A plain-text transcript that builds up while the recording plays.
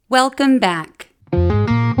Welcome back.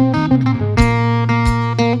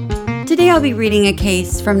 Today I'll be reading a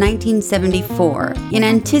case from 1974 in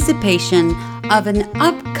anticipation of an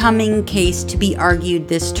upcoming case to be argued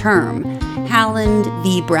this term, Halland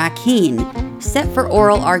v. Brackeen, set for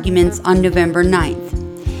oral arguments on November 9th.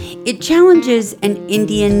 It challenges an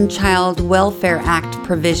Indian Child Welfare Act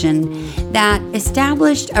provision that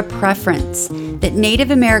established a preference that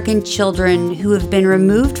Native American children who have been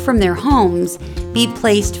removed from their homes be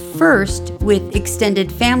placed first with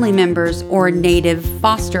extended family members or native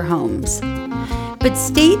foster homes. But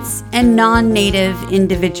states and non-native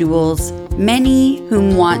individuals, many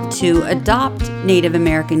whom want to adopt Native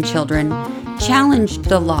American children, challenged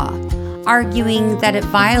the law, arguing that it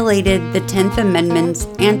violated the 10th Amendment's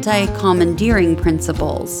anti-commandeering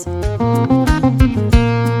principles.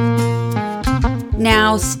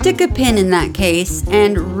 Now stick a pin in that case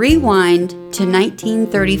and rewind to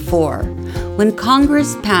 1934, when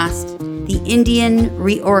Congress passed the Indian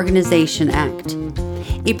Reorganization Act.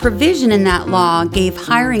 A provision in that law gave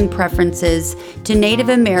hiring preferences to Native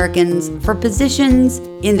Americans for positions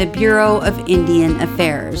in the Bureau of Indian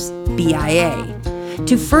Affairs, BIA,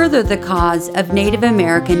 to further the cause of Native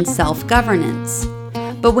American self-governance.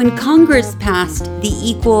 But when Congress passed the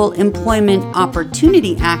Equal Employment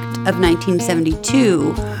Opportunity Act of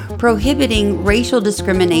 1972, prohibiting racial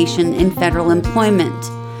discrimination in federal employment,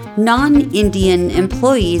 non-Indian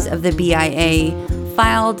employees of the BIA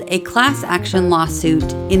filed a class action lawsuit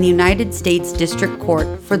in the United States District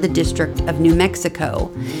Court for the District of New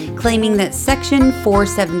Mexico, claiming that Section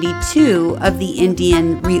 472 of the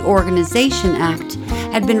Indian Reorganization Act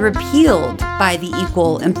had been repealed by the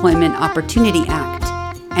Equal Employment Opportunity Act.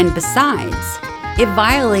 And besides, it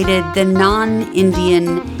violated the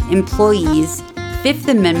non-Indian employees' Fifth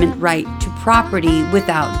Amendment right to property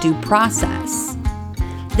without due process.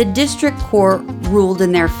 The district court ruled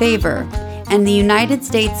in their favor, and the United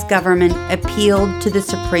States government appealed to the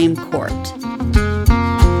Supreme Court.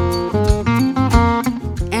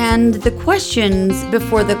 And the questions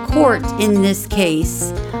before the court in this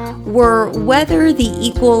case were whether the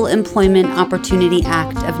Equal Employment Opportunity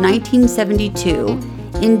Act of 1972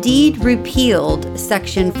 indeed repealed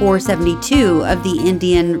Section 472 of the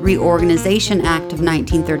Indian Reorganization Act of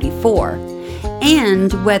 1934,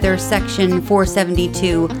 and whether Section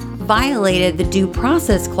 472 violated the Due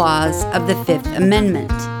Process Clause of the Fifth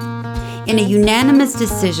Amendment. In a unanimous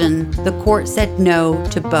decision, the court said no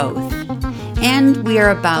to both, and we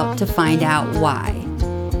are about to find out why.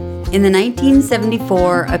 In the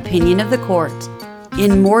 1974 opinion of the court,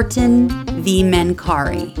 in Morton v.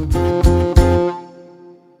 Mancari.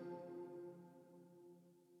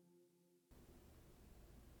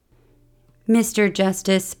 Mr.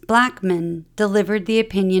 Justice Blackmun delivered the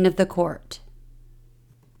opinion of the court.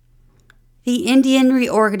 The Indian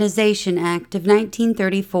Reorganization Act of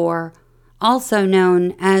 1934, also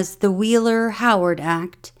known as the Wheeler-Howard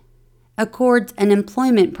Act, accords an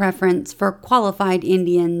employment preference for qualified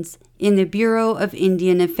Indians in the Bureau of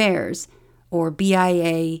Indian Affairs, or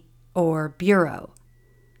BIA, or Bureau.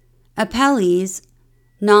 Appellees,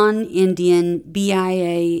 non-Indian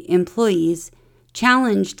BIA employees,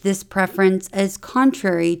 challenged this preference as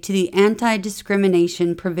contrary to the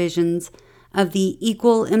anti-discrimination provisions of the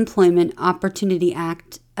Equal Employment Opportunity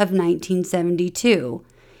Act of 1972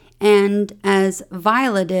 and as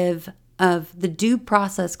violative of the Due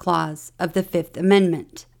Process Clause of the Fifth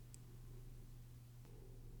Amendment.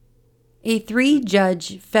 A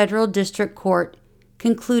three-judge federal district court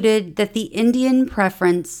concluded that the Indian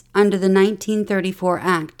preference under the 1934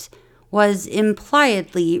 Act was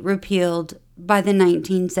impliedly repealed by the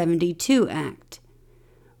 1972 Act.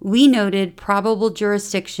 We noted probable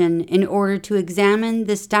jurisdiction in order to examine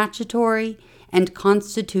the statutory and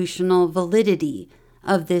constitutional validity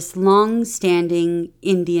of this long-standing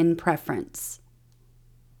Indian preference.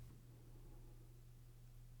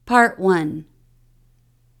 Part 1.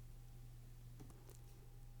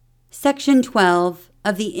 Section 12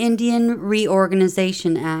 of the Indian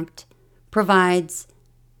Reorganization Act provides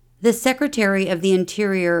the Secretary of the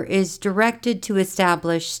Interior is directed to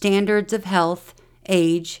establish standards of health,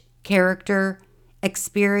 age, character,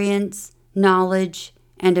 experience, knowledge,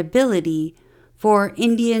 and ability for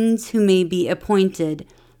Indians who may be appointed,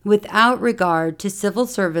 without regard to civil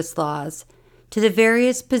service laws, to the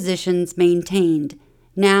various positions maintained,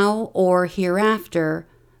 now or hereafter,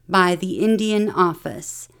 by the Indian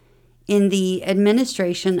Office, in the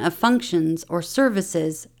administration of functions or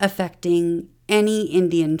services affecting any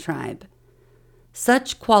Indian tribe.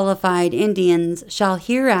 Such qualified Indians shall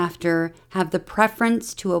hereafter have the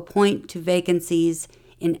preference to appoint to vacancies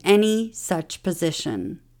in any such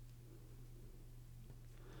position.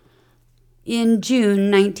 In June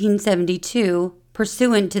 1972,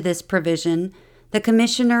 pursuant to this provision, the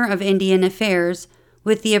Commissioner of Indian Affairs,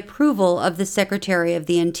 with the approval of the Secretary of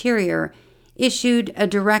the Interior, issued a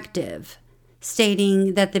directive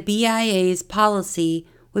stating that the BIA's policy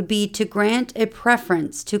would be to grant a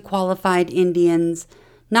preference to qualified Indians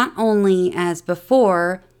not only as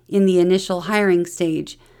before in the initial hiring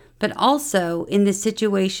stage, but also in the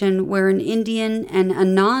situation where an Indian and a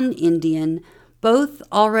non-Indian, both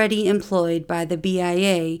already employed by the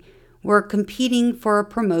BIA, were competing for a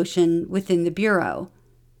promotion within the Bureau.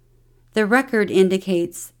 The record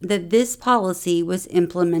indicates that this policy was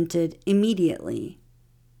implemented immediately.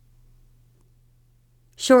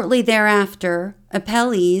 Shortly thereafter,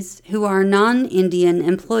 appellees who are non-Indian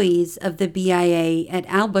employees of the BIA at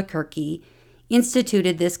Albuquerque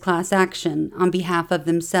instituted this class action on behalf of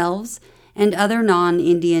themselves and other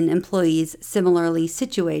non-Indian employees similarly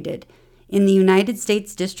situated in the United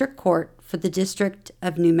States District Court for the District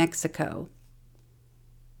of New Mexico,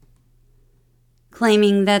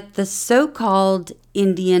 claiming that the so-called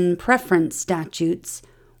Indian preference statutes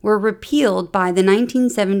were repealed by the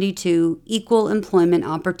 1972 Equal Employment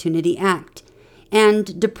Opportunity Act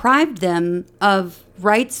and deprived them of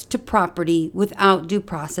rights to property without due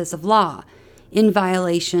process of law, in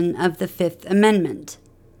violation of the Fifth Amendment.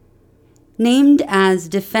 Named as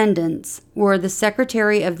defendants were the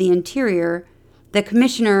Secretary of the Interior, the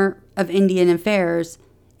Commissioner of Indian Affairs,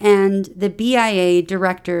 and the BIA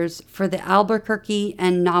directors for the Albuquerque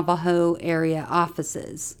and Navajo area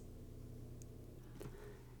offices.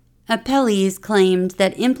 Appellees claimed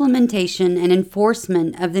that implementation and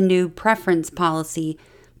enforcement of the new preference policy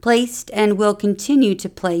placed and will continue to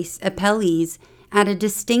place appellees at a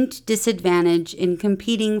distinct disadvantage in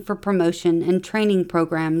competing for promotion and training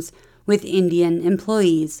programs with Indian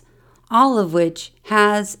employees, all of which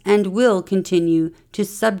has and will continue to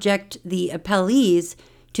subject the appellees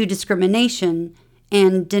to discrimination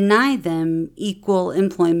and deny them equal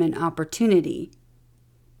employment opportunity.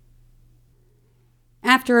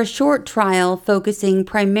 After a short trial focusing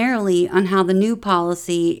primarily on how the new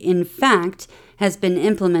policy, in fact, has been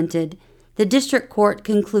implemented, the district court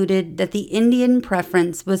concluded that the Indian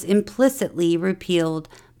preference was implicitly repealed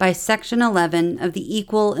by Section 11 of the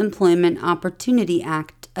Equal Employment Opportunity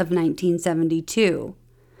Act of 1972,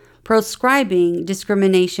 proscribing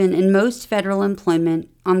discrimination in most federal employment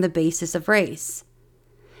on the basis of race.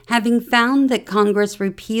 Having found that Congress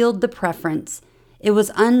repealed the preference, it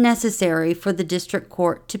was unnecessary for the district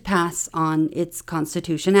court to pass on its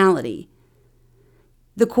constitutionality.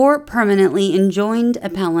 The court permanently enjoined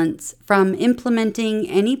appellants from implementing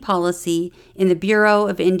any policy in the Bureau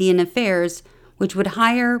of Indian Affairs which would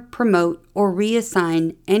hire, promote, or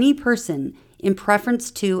reassign any person in preference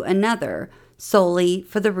to another solely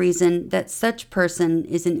for the reason that such person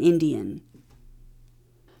is an Indian.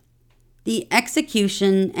 The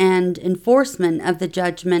execution and enforcement of the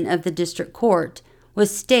judgment of the district court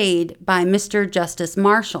was stayed by Mr. Justice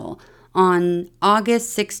Marshall on August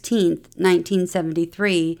 16,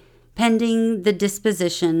 1973, pending the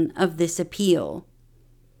disposition of this appeal.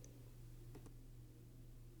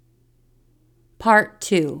 Part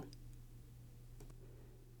 2.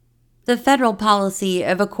 The federal policy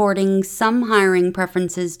of according some hiring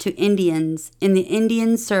preferences to Indians in the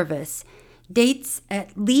Indian service dates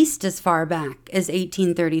at least as far back as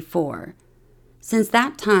 1834. Since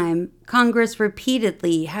that time, Congress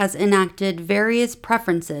repeatedly has enacted various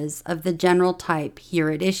preferences of the general type here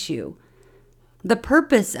at issue. The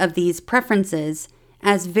purpose of these preferences,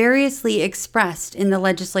 as variously expressed in the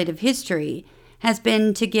legislative history, has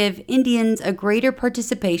been to give Indians a greater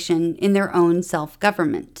participation in their own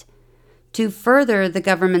self-government, to further the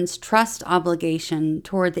government's trust obligation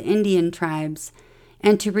toward the Indian tribes,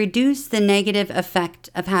 and to reduce the negative effect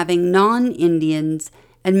of having non-Indians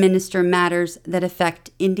administer matters that affect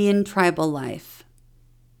Indian tribal life.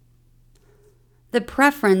 The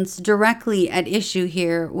preference directly at issue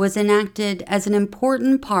here was enacted as an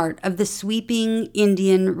important part of the sweeping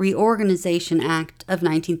Indian Reorganization Act of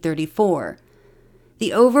 1934.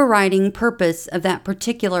 The overriding purpose of that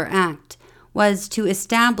particular act was to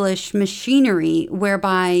establish machinery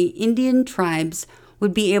whereby Indian tribes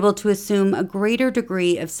would be able to assume a greater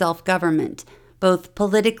degree of self-government, both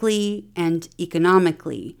politically and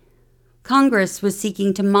economically. Congress was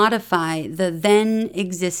seeking to modify the then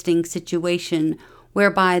existing situation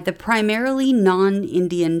whereby the primarily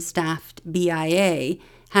non-Indian staffed BIA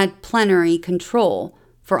had plenary control,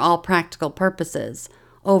 for all practical purposes,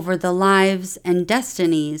 over the lives and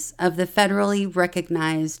destinies of the federally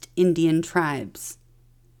recognized Indian tribes.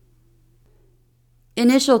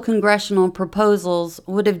 Initial congressional proposals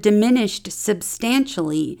would have diminished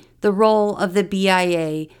substantially the role of the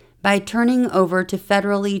BIA by turning over to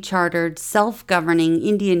federally chartered self-governing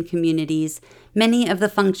Indian communities many of the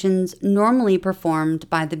functions normally performed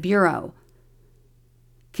by the Bureau.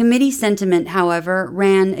 Committee sentiment, however,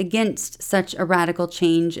 ran against such a radical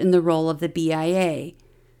change in the role of the BIA.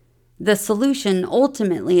 The solution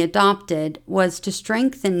ultimately adopted was to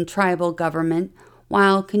strengthen tribal government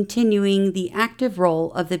while continuing the active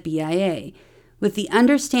role of the BIA, with the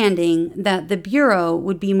understanding that the Bureau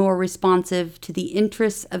would be more responsive to the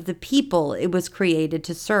interests of the people it was created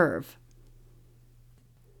to serve.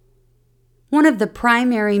 One of the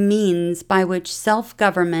primary means by which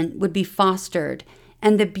self-government would be fostered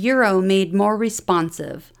and the Bureau made more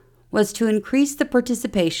responsive was to increase the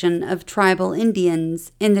participation of tribal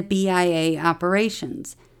Indians in the BIA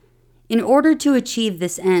operations. In order to achieve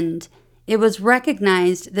this end, it was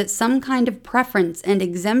recognized that some kind of preference and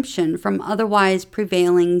exemption from otherwise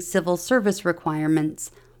prevailing civil service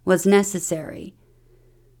requirements was necessary.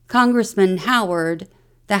 Congressman Howard,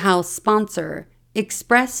 the House sponsor,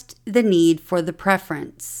 expressed the need for the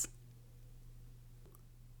preference.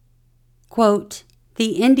 Quote,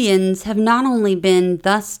 "The Indians have not only been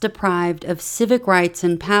thus deprived of civic rights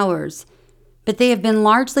and powers, but they have been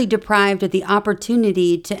largely deprived of the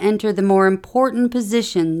opportunity to enter the more important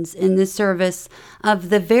positions in the service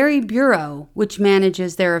of the very Bureau which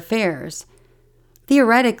manages their affairs.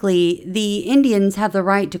 Theoretically, the Indians have the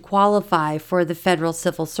right to qualify for the federal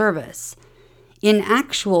civil service. In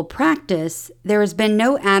actual practice, there has been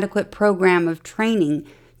no adequate program of training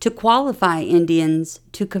to qualify Indians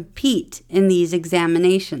to compete in these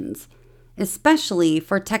examinations, especially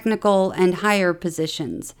for technical and higher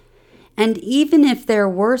positions. And even if there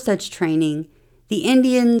were such training, the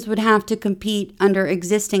Indians would have to compete under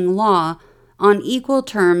existing law on equal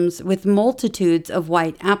terms with multitudes of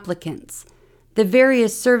white applicants. The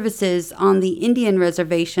various services on the Indian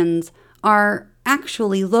reservations are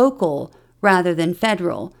actually local rather than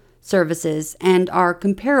federal services and are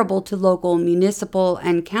comparable to local municipal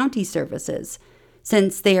and county services,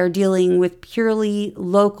 since they are dealing with purely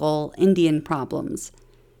local Indian problems.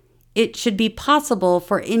 It should be possible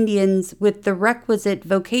for Indians with the requisite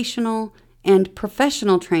vocational and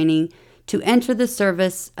professional training to enter the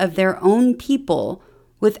service of their own people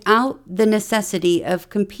without the necessity of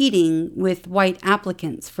competing with white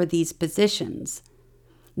applicants for these positions.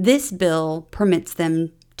 This bill permits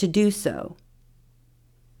them to do so.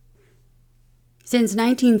 Since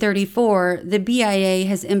 1934, the BIA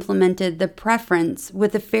has implemented the preference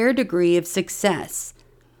with a fair degree of success.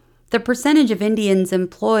 The percentage of Indians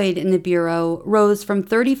employed in the Bureau rose from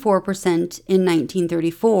 34% in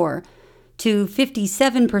 1934 to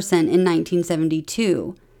 57% in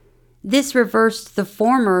 1972. This reversed the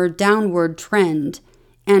former downward trend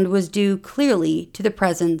and was due clearly to the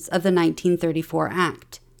presence of the 1934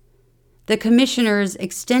 Act. The Commissioner's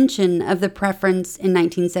extension of the preference in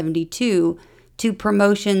 1972 to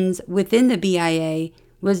promotions within the BIA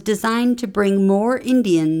was designed to bring more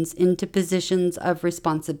Indians into positions of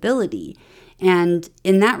responsibility, and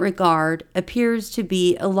in that regard appears to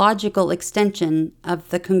be a logical extension of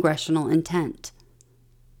the congressional intent.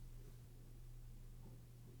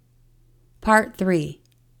 Part 3.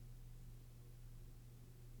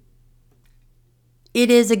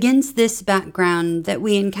 It is against this background that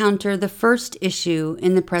we encounter the first issue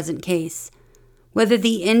in the present case, whether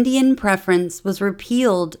the Indian preference was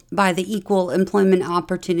repealed by the Equal Employment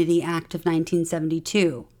Opportunity Act of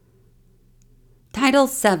 1972. Title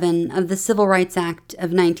VII of the Civil Rights Act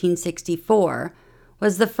of 1964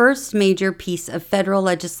 was the first major piece of federal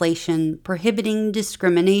legislation prohibiting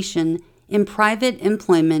discrimination in private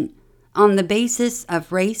employment on the basis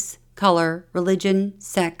of race, color, religion,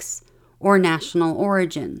 sex, or national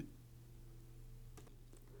origin.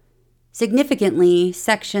 Significantly,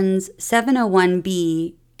 Sections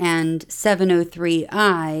 701B and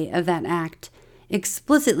 703I of that Act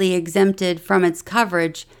explicitly exempted from its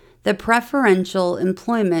coverage the preferential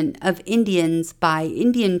employment of Indians by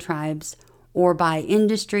Indian tribes or by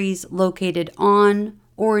industries located on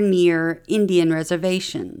or near Indian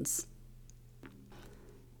reservations.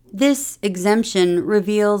 This exemption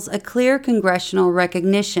reveals a clear congressional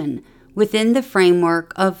recognition within the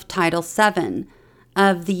framework of Title VII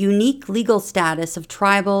of the unique legal status of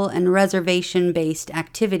tribal and reservation-based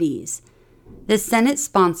activities. The Senate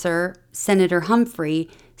sponsor, Senator Humphrey,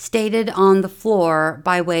 stated on the floor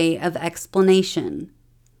by way of explanation,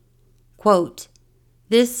 quote,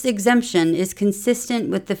 "This exemption is consistent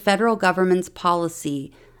with the federal government's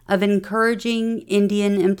policy of encouraging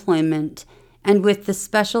Indian employment and with the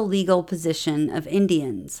special legal position of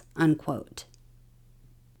Indians," unquote.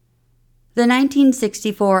 The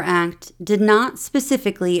 1964 Act did not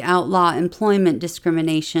specifically outlaw employment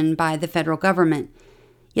discrimination by the federal government,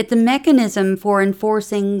 yet the mechanism for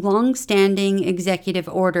enforcing long-standing executive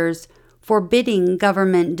orders forbidding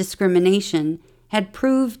government discrimination had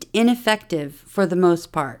proved ineffective for the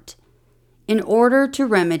most part. In order to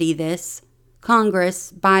remedy this,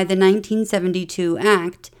 Congress, by the 1972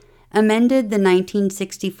 Act, amended the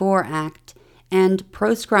 1964 Act and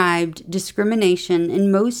proscribed discrimination in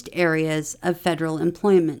most areas of federal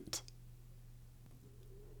employment.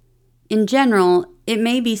 In general, it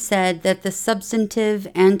may be said that the substantive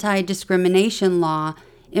anti-discrimination law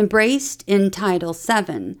embraced in Title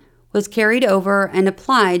VII was carried over and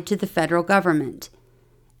applied to the federal government,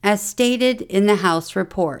 as stated in the House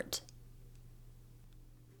report.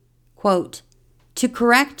 Quote, "To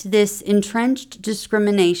correct this entrenched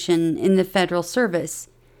discrimination in the federal service,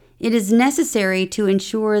 it is necessary to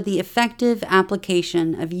ensure the effective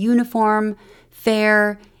application of uniform,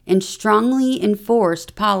 fair, and strongly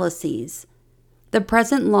enforced policies. The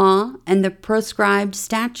present law and the proscribed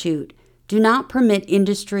statute do not permit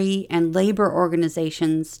industry and labor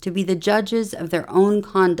organizations to be the judges of their own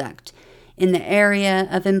conduct in the area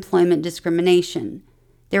of employment discrimination.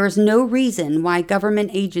 There is no reason why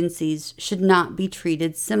government agencies should not be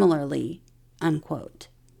treated similarly." Unquote.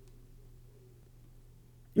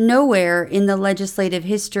 Nowhere in the legislative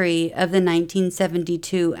history of the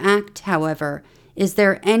 1972 Act, however, is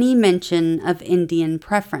there any mention of Indian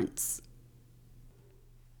preference.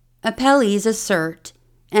 Appellees assert,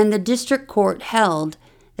 and the district court held,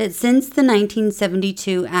 that since the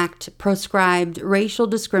 1972 Act proscribed racial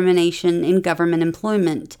discrimination in government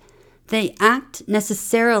employment, the Act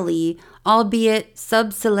necessarily, albeit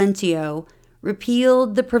sub silentio,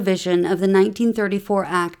 repealed the provision of the 1934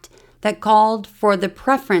 Act that called for the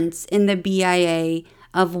preference in the BIA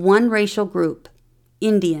of one racial group,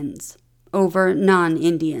 Indians, over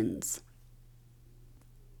non-Indians.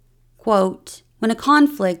 Quote, "When a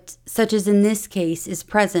conflict, such as in this case, is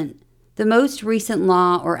present, the most recent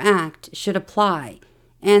law or act should apply,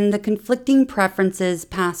 and the conflicting preferences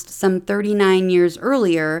passed some 39 years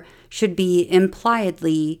earlier should be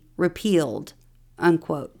impliedly repealed."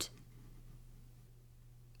 Unquote.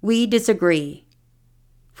 We disagree.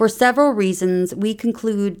 For several reasons, we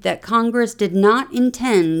conclude that Congress did not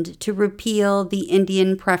intend to repeal the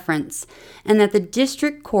Indian preference and that the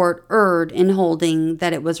district court erred in holding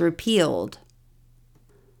that it was repealed.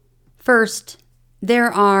 First,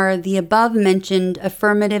 there are the above-mentioned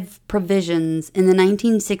affirmative provisions in the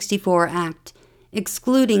 1964 Act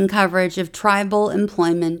excluding coverage of tribal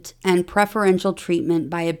employment and preferential treatment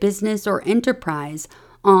by a business or enterprise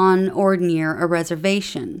on or near a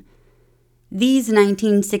reservation. These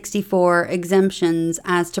 1964 exemptions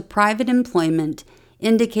as to private employment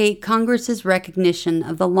indicate Congress's recognition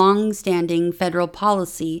of the long-standing federal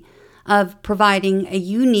policy of providing a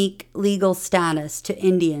unique legal status to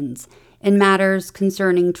Indians in matters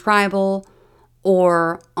concerning tribal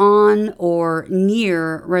or on or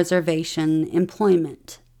near reservation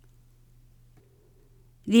employment.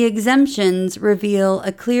 The exemptions reveal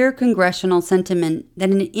a clear congressional sentiment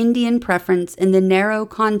that an Indian preference in the narrow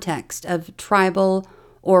context of tribal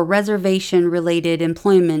or reservation-related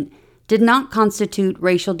employment did not constitute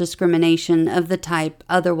racial discrimination of the type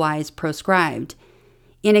otherwise proscribed.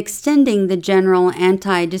 In extending the general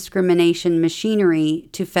anti-discrimination machinery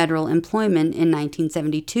to federal employment in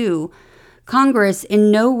 1972, Congress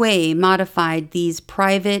in no way modified these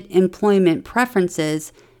private employment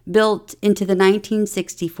preferences built into the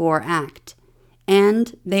 1964 Act,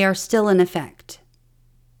 and they are still in effect.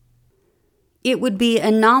 It would be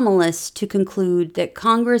anomalous to conclude that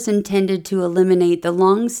Congress intended to eliminate the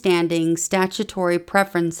long-standing statutory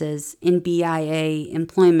preferences in BIA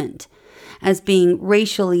employment as being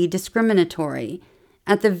racially discriminatory.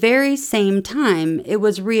 At the very same time, it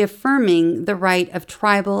was reaffirming the right of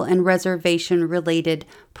tribal and reservation-related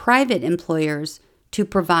private employers to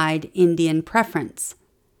provide Indian preference.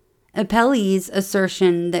 Appellee's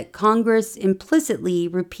assertion that Congress implicitly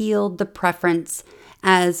repealed the preference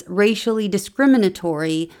as racially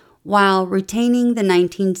discriminatory while retaining the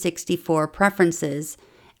 1964 preferences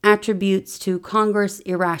attributes to Congress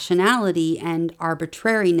irrationality and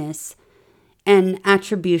arbitrariness, an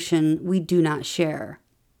attribution we do not share.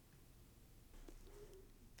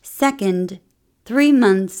 Second, 3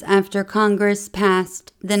 months after Congress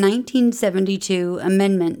passed the 1972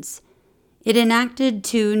 amendments, it enacted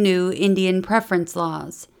 2 new Indian preference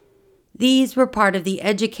laws. These were part of the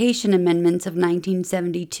Education Amendments of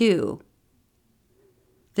 1972.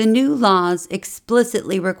 The new laws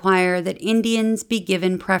explicitly require that Indians be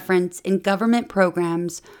given preference in government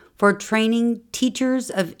programs for training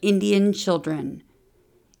teachers of Indian children.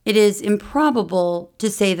 It is improbable, to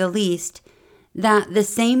say the least, that the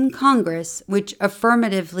same Congress which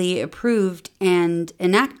affirmatively approved and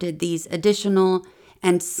enacted these additional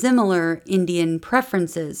and similar Indian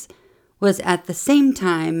preferences was at the same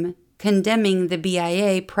time condemning the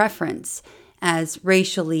BIA preference as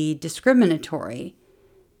racially discriminatory.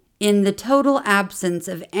 In the total absence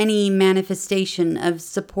of any manifestation of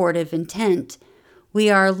supportive intent, we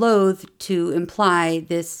are loath to imply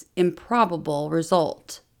this improbable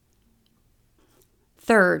result.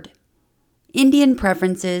 Third, Indian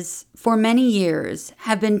preferences for many years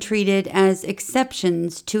have been treated as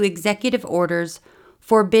exceptions to executive orders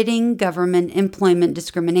forbidding government employment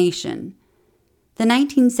discrimination. The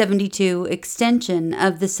 1972 extension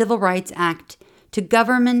of the Civil Rights Act to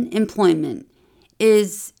government employment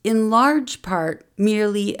is in large part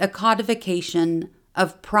merely a codification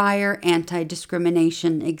of prior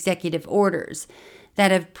anti-discrimination executive orders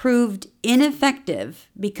that have proved ineffective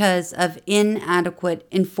because of inadequate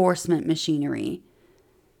enforcement machinery.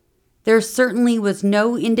 There certainly was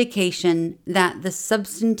no indication that the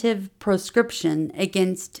substantive proscription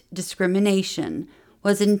against discrimination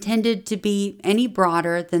was intended to be any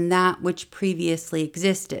broader than that which previously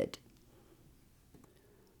existed.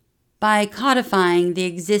 By codifying the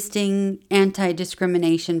existing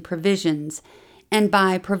anti-discrimination provisions and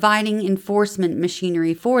by providing enforcement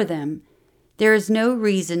machinery for them, there is no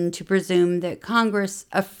reason to presume that Congress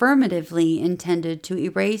affirmatively intended to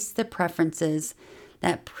erase the preferences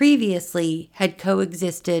that previously had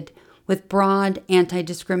coexisted with broad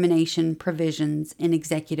anti-discrimination provisions in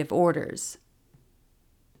executive orders.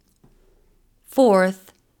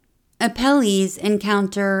 Fourth, appellees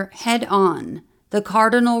encounter head-on the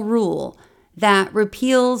cardinal rule that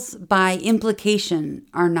repeals by implication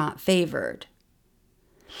are not favored.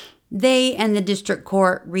 They and the district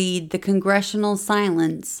court read the congressional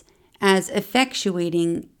silence as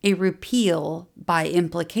effectuating a repeal by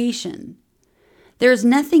implication. There is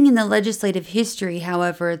nothing in the legislative history,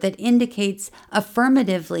 however, that indicates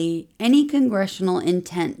affirmatively any congressional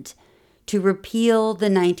intent to repeal the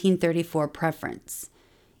 1934 preference.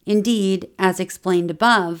 Indeed, as explained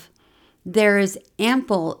above, there is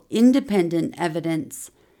ample independent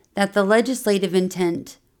evidence that the legislative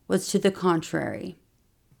intent was to the contrary.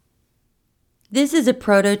 This is a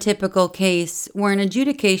prototypical case where an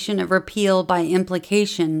adjudication of repeal by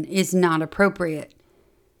implication is not appropriate.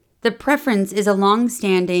 The preference is a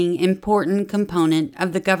long-standing, important component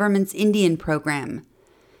of the government's Indian program.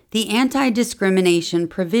 The anti-discrimination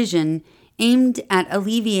provision aimed at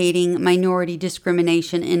alleviating minority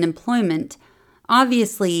discrimination in employment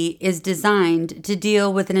obviously is designed to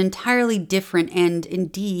deal with an entirely different and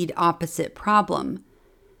indeed opposite problem.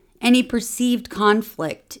 Any perceived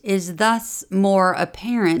conflict is thus more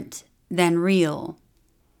apparent than real.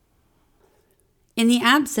 In the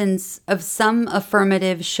absence of some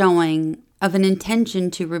affirmative showing of an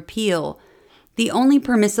intention to repeal, the only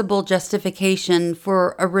permissible justification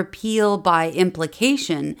for a repeal by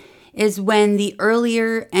implication is when the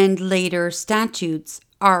earlier and later statutes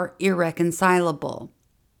are irreconcilable.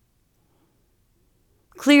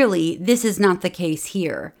 Clearly, this is not the case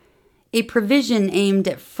here. A provision aimed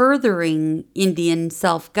at furthering Indian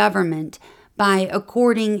self-government by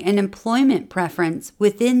according an employment preference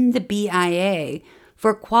within the BIA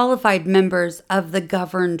for qualified members of the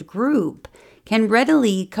governed group can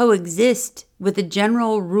readily coexist with a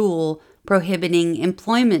general rule prohibiting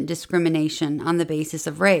employment discrimination on the basis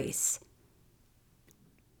of race.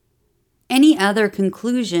 Any other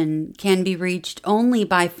conclusion can be reached only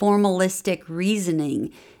by formalistic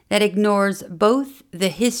reasoning that ignores both the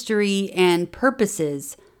history and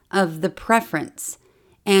purposes of the preference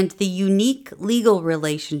and the unique legal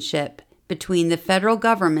relationship between the federal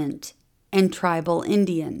government and tribal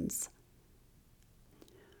Indians.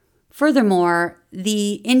 Furthermore,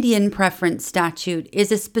 the Indian preference statute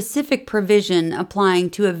is a specific provision applying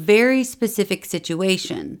to a very specific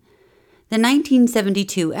situation. The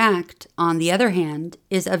 1972 Act, on the other hand,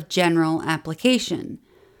 is of general application.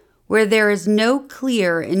 Where there is no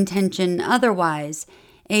clear intention otherwise,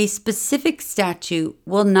 a specific statute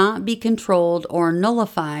will not be controlled or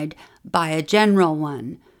nullified by a general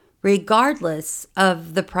one, regardless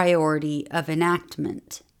of the priority of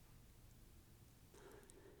enactment.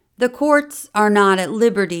 The courts are not at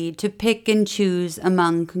liberty to pick and choose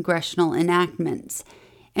among congressional enactments,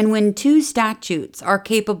 and when two statutes are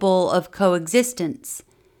capable of coexistence,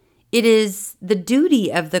 it is the duty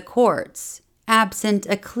of the courts, absent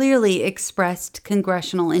a clearly expressed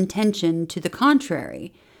congressional intention to the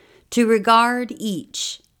contrary, to regard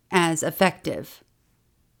each as effective.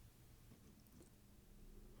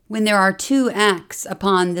 When there are two acts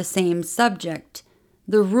upon the same subject,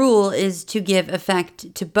 the rule is to give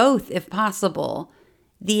effect to both if possible.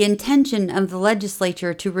 The intention of the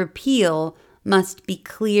legislature to repeal must be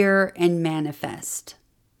clear and manifest.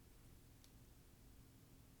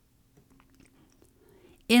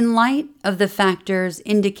 In light of the factors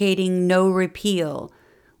indicating no repeal,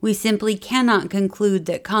 we simply cannot conclude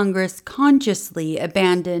that Congress consciously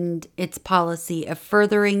abandoned its policy of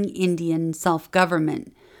furthering Indian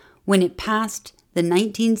self-government when it passed the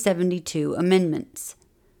 1972 amendments.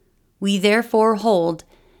 We therefore hold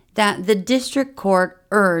that the district court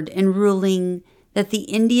erred in ruling that the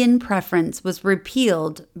Indian preference was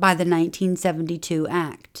repealed by the 1972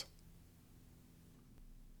 Act.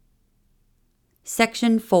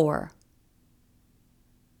 Section 4.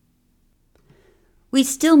 We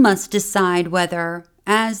still must decide whether,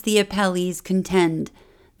 as the appellees contend,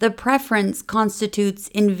 the preference constitutes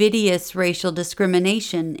invidious racial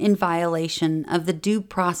discrimination in violation of the Due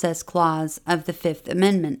Process Clause of the Fifth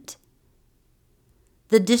Amendment.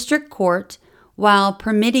 The district court, while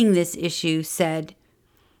permitting this issue, said,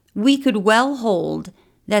 "We could well hold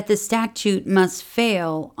that the statute must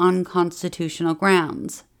fail on constitutional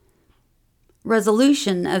grounds.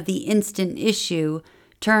 Resolution of the instant issue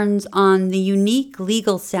turns on the unique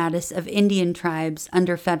legal status of Indian tribes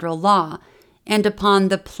under federal law and upon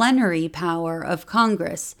the plenary power of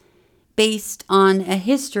Congress, based on a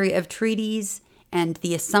history of treaties and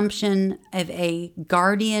the assumption of a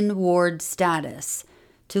guardian ward status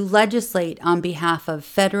to legislate on behalf of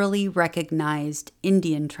federally recognized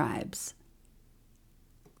Indian tribes.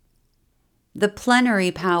 The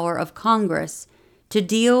plenary power of Congress to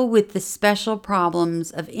deal with the special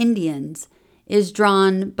problems of Indians is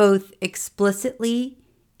drawn both explicitly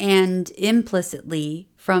and implicitly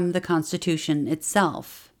from the Constitution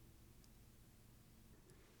itself.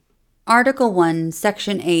 Article 1,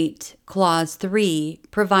 Section 8, Clause 3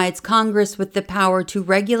 provides Congress with the power to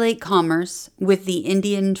regulate commerce with the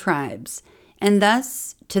Indian tribes, and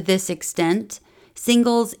thus, to this extent,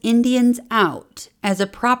 singles Indians out as a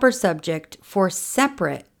proper subject for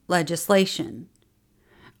separate legislation.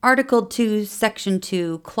 Article 2, Section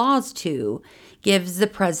 2, Clause 2 gives the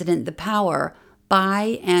President the power,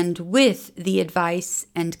 by and with the advice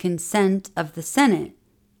and consent of the Senate,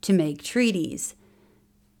 to make treaties.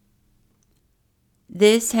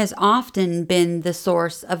 This has often been the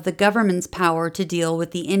source of the government's power to deal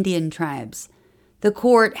with the Indian tribes. The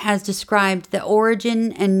court has described the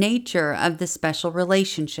origin and nature of the special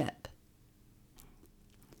relationship.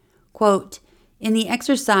 Quote, "In the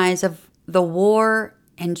exercise of the war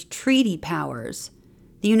and treaty powers,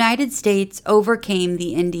 the United States overcame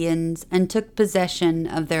the Indians and took possession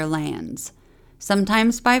of their lands,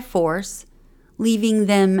 sometimes by force, leaving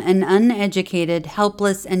them an uneducated,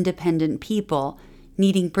 helpless, and dependent people,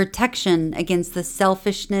 needing protection against the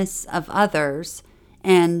selfishness of others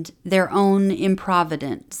and their own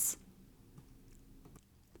improvidence.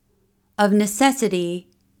 Of necessity,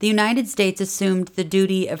 the United States assumed the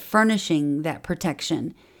duty of furnishing that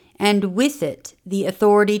protection, and with it the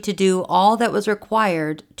authority to do all that was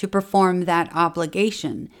required to perform that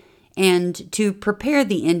obligation, and to prepare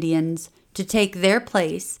the Indians to take their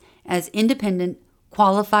place as independent,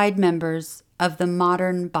 qualified members of the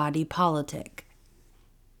modern body politic."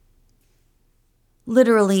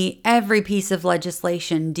 Literally every piece of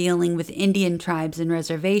legislation dealing with Indian tribes and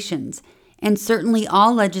reservations, and certainly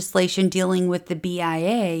all legislation dealing with the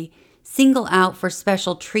BIA, single out for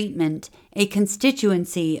special treatment a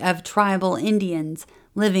constituency of tribal Indians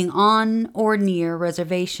living on or near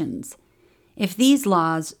reservations. If these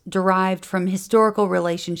laws, derived from historical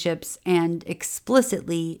relationships and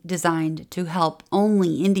explicitly designed to help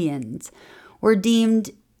only Indians, were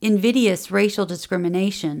deemed invidious racial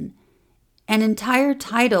discrimination, an entire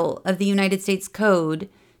title of the United States Code,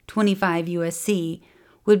 25 U.S.C.,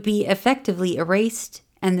 would be effectively erased,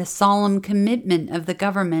 and the solemn commitment of the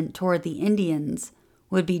government toward the Indians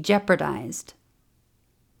would be jeopardized.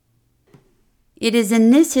 It is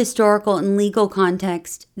in this historical and legal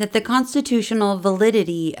context that the constitutional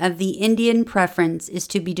validity of the Indian preference is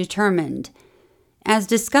to be determined. As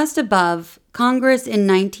discussed above, Congress in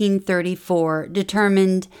 1934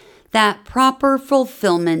 determined that proper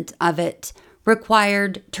fulfillment of it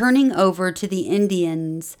required turning over to the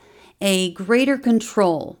Indians a greater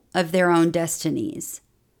control of their own destinies.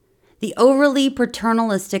 The overly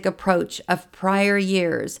paternalistic approach of prior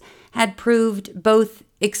years had proved both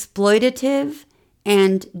exploitative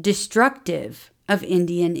and destructive of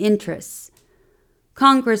Indian interests.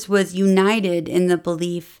 Congress was united in the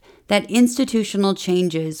belief that institutional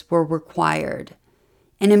changes were required.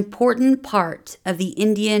 An important part of the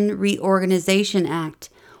Indian Reorganization Act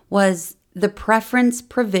was the preference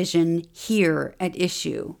provision here at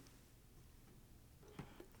issue.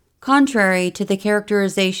 Contrary to the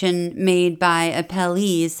characterization made by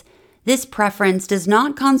appellees, this preference does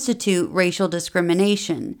not constitute racial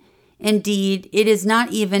discrimination. Indeed, it is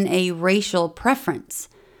not even a racial preference.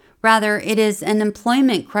 Rather, it is an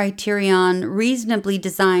employment criterion reasonably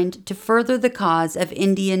designed to further the cause of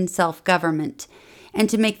Indian self-government and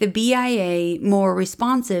to make the BIA more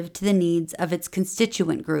responsive to the needs of its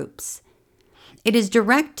constituent groups. It is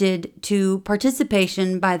directed to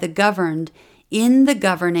participation by the governed in the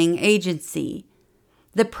governing agency.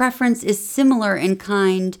 The preference is similar in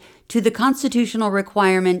kind to the constitutional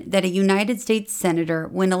requirement that a United States Senator,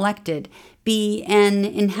 when elected, be an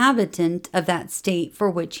inhabitant of that state for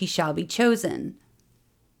which he shall be chosen.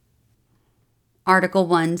 Article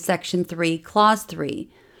 1, Section 3, Clause 3,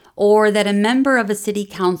 or that a member of a city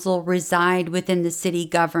council reside within the city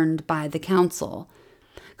governed by the council.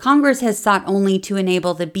 Congress has sought only to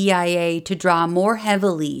enable the BIA to draw more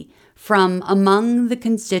heavily from among the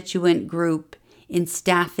constituent group in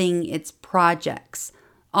staffing its projects,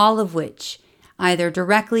 all of which, either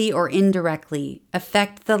directly or indirectly,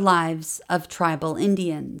 affect the lives of tribal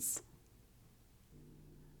Indians.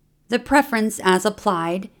 The preference, as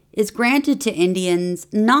applied, is granted to Indians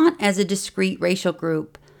not as a discrete racial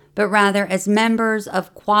group, but rather as members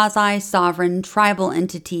of quasi-sovereign tribal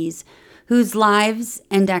entities whose lives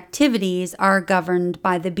and activities are governed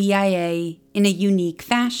by the BIA in a unique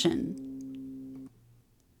fashion.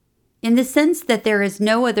 In the sense that there is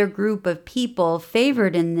no other group of people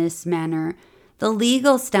favored in this manner, the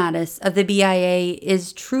legal status of the BIA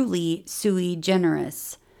is truly sui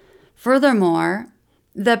generis. Furthermore,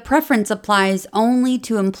 the preference applies only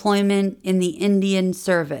to employment in the Indian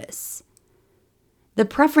service. The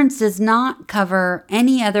preference does not cover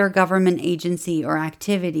any other government agency or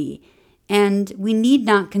activity, and we need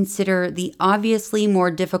not consider the obviously more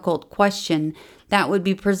difficult question that would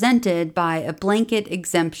be presented by a blanket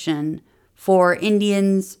exemption for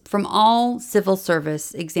Indians from all civil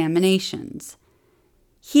service examinations.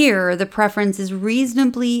 Here, the preference is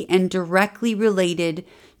reasonably and directly related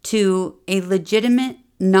to a legitimate,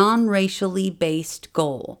 non-racially based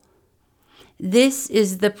goal. This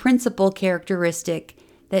is the principal characteristic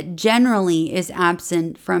that generally is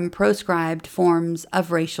absent from proscribed forms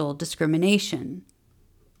of racial discrimination.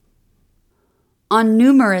 On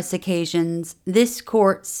numerous occasions, this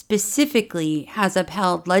court specifically has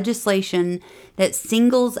upheld legislation that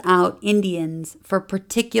singles out Indians for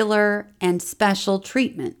particular and special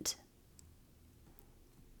treatment.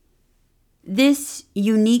 This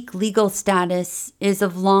unique legal status is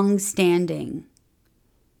of long standing,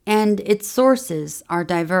 and its sources are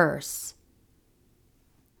diverse.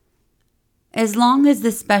 As long as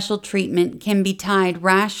the special treatment can be tied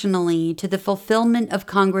rationally to the fulfillment of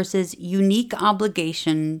Congress's unique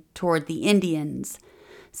obligation toward the Indians,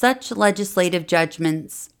 such legislative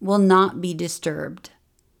judgments will not be disturbed.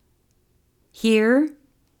 Here,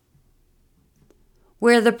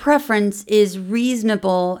 where the preference is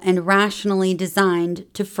reasonable and rationally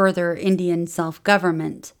designed to further Indian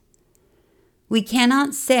self-government, we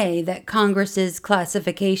cannot say that Congress's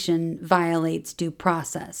classification violates due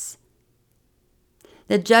process.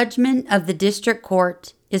 The judgment of the district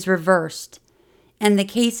court is reversed, and the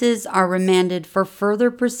cases are remanded for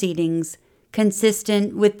further proceedings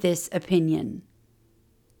consistent with this opinion.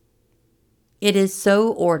 It is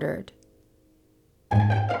so ordered.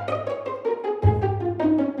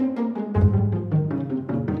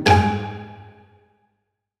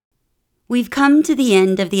 We've come to the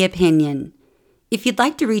end of the opinion. If you'd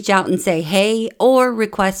like to reach out and say hey or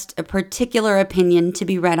request a particular opinion to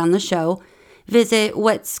be read on the show, visit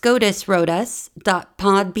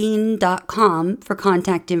whatscotuswroteus.podbean.com for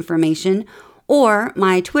contact information, or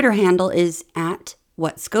my Twitter handle is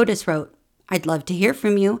 @whatscotuswrote. I'd love to hear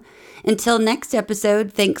from you. Until next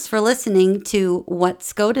episode, thanks for listening to What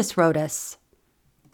SCOTUS Wrote Us.